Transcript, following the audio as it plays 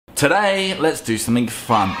Today, let's do something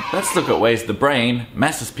fun. Let's look at ways the brain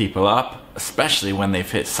messes people up, especially when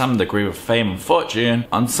they've hit some degree of fame and fortune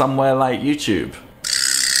on somewhere like YouTube.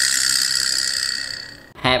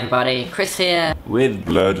 Hey everybody, Chris here. With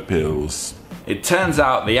blood pills. It turns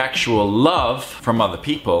out the actual love from other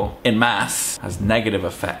people, in mass, has negative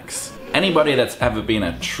effects. Anybody that's ever been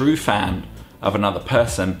a true fan of another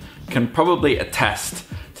person can probably attest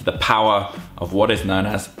to the power of what is known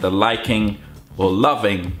as the liking or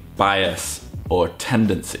loving bias or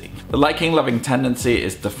tendency. The liking-loving tendency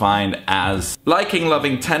is defined as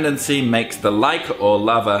liking-loving tendency makes the liker or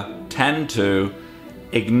lover tend to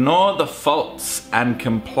ignore the faults and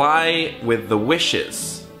comply with the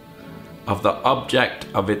wishes of the object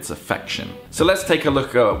of its affection. So let's take a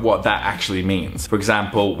look at what that actually means. For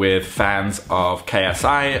example, with fans of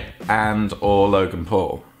KSI and or Logan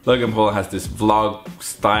Paul. Logan Paul has this vlog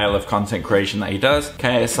style of content creation that he does.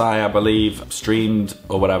 KSI, I believe, streamed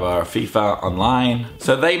or whatever FIFA online.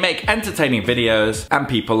 So they make entertaining videos and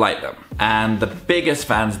people like them. And the biggest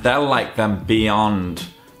fans, they'll like them beyond,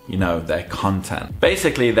 you know, their content.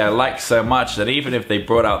 Basically, they're liked so much that even if they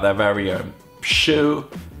brought out their very own shoe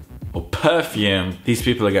or perfume, these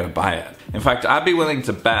people are gonna buy it. In fact, I'd be willing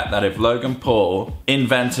to bet that if Logan Paul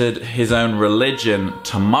invented his own religion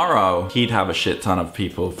tomorrow, he'd have a shit ton of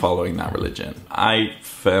people following that religion. I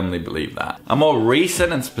firmly believe that. A more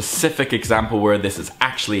recent and specific example where this has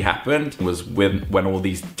actually happened was when all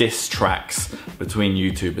these diss tracks between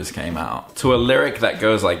YouTubers came out. To a lyric that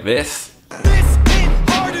goes like this. This hit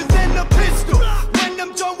harder than a pistol. When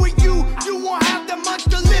I'm done with you, you won't have that much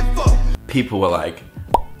to live for. People were like,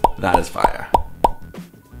 that is fire.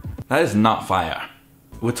 That is not fire.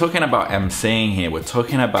 We're talking about MCing here. We're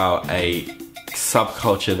talking about a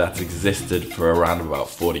subculture that's existed for around about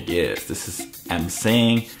 40 years. This is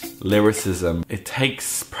MCing, lyricism. It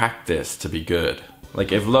takes practice to be good.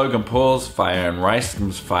 Like if Logan Paul's fire and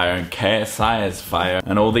Rice's fire and KSI is fire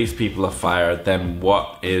and all these people are fire, then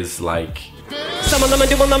what is like... Some of them are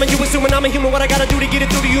doing them and you assuming I'm a human. What I gotta do to get it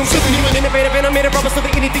through to you? I'm superhuman, innovative, and I made a promise so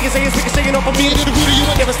that anything you say is ricocheting off of me.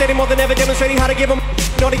 Devastating more than ever, demonstrating how to give them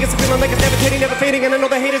an audience a feeling like it's devastating, never fading. And I know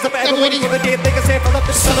the haters are forever waiting for the day they can say I love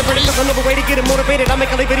to celebrate it. Cause another way to get it motivated. I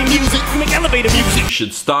make elevating music. You make elevator music. You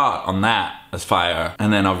should start on that as fire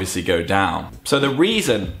and then obviously go down. So the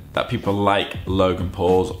reason that people like Logan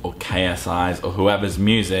Paul's or KSI's or whoever's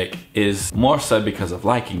music is more so because of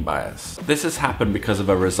liking bias. This has happened because of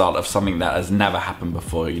a result of something that has never happened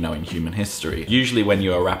before, you know, in human history. Usually when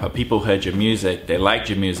you're a rapper, people heard your music, they liked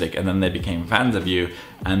your music, and then they became fans of you,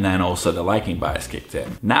 and then also the liking bias kicked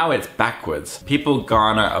in. Now it's backwards. People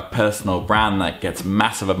garner a personal brand that gets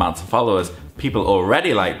massive amounts of followers. People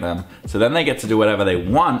already like them, so then they get to do whatever they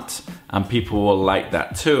want, and people will like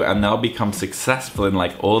that too, and they'll become successful in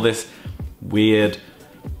like all this weird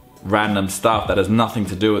random stuff that has nothing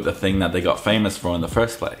to do with the thing that they got famous for in the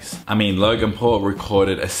first place. I mean, Logan Paul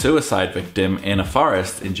recorded a suicide victim in a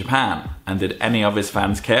forest in Japan, and did any of his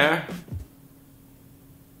fans care?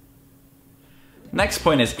 Next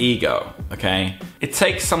point is ego, okay? It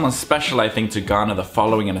takes someone special, I think, to garner the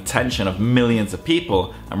following and attention of millions of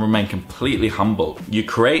people and remain completely humble. You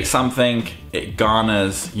create something, it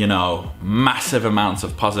garners, you know, massive amounts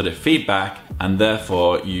of positive feedback, and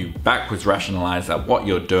therefore you backwards rationalize that what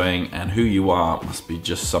you're doing and who you are must be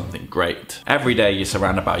just something great. Every day you're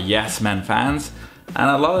surrounded by yes men fans, and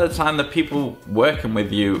a lot of the time the people working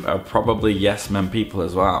with you are probably yes men people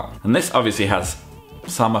as well. And this obviously has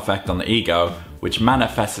some effect on the ego, which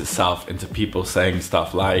manifests itself into people saying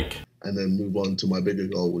stuff like, and then move on to my bigger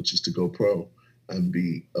goal, which is to go pro and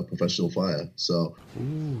be a professional fighter. So,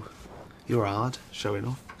 ooh, you're hard showing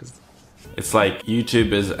off. It's like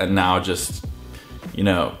YouTubers are now just, you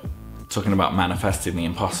know, talking about manifesting the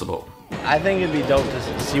impossible. I think it'd be dope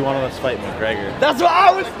to see one of us fight McGregor. That's what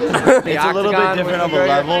I was. It's a little bit different of a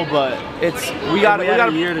level, but we got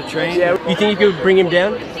a year to train. Yeah, you think you could bring him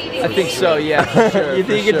down? I think so, yeah. For sure, you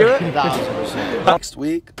think you could do it? 1000%. Next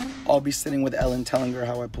week, I'll be sitting with Ellen telling her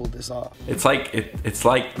how I pulled this off. It's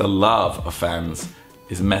like the love of fans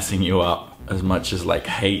is messing you up as much as like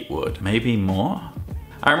hate would. Maybe more?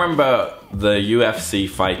 I remember the UFC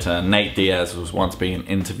fighter Nate Diaz was once being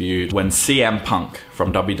interviewed when CM Punk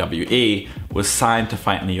from WWE was signed to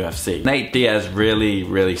fight in the UFC. Nate Diaz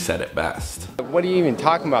really said it best. What are you even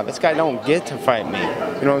talking about? This guy don't get to fight me.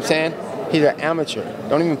 You know what I'm saying? He's an amateur.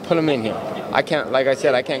 Don't even put him in here. I can't, like I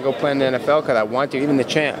said, I can't go play in the NFL because I want to. Even the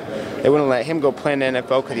champ, they wouldn't let him go play in the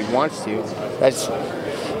NFL because he wants to. That's,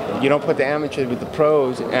 you don't put the amateurs with the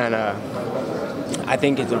pros, and I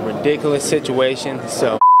think it's a ridiculous situation,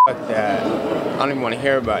 so fuck that. I don't even want to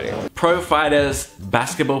hear about it. Pro fighters,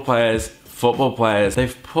 basketball players, Football players,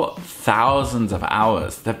 they've put thousands of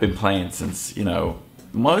hours. They've been playing since, you know,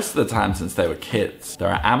 most of the time since they were kids. There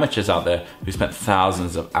are amateurs out there who spent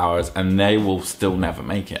thousands of hours and they will still never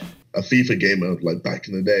make it. A FIFA gamer, like back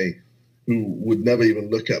in the day, who would never even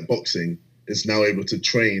look at boxing, is now able to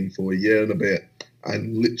train for a year and a bit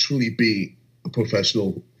and literally be a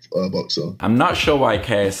professional boxer. I'm not sure why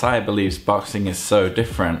KSI believes boxing is so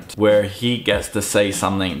different, where he gets to say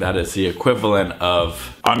something that is the equivalent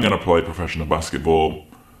of, I'm gonna play professional basketball.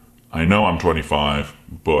 I know I'm 25,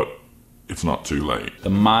 but it's not too late. The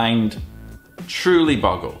mind truly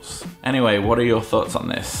boggles. Anyway, what are your thoughts on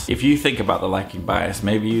this? If you think about the liking bias,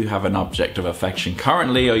 maybe you have an object of affection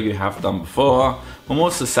currently, or you have done before. We're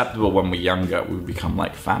more susceptible when we're younger. We become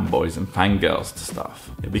like fanboys and fangirls to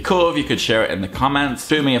stuff. It'd be cool if you could share it in the comments.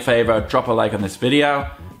 Do me a favor, drop a like on this video.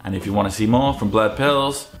 And if you want to see more from Blurred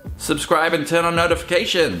Pills, subscribe and turn on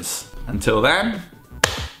notifications. Until then,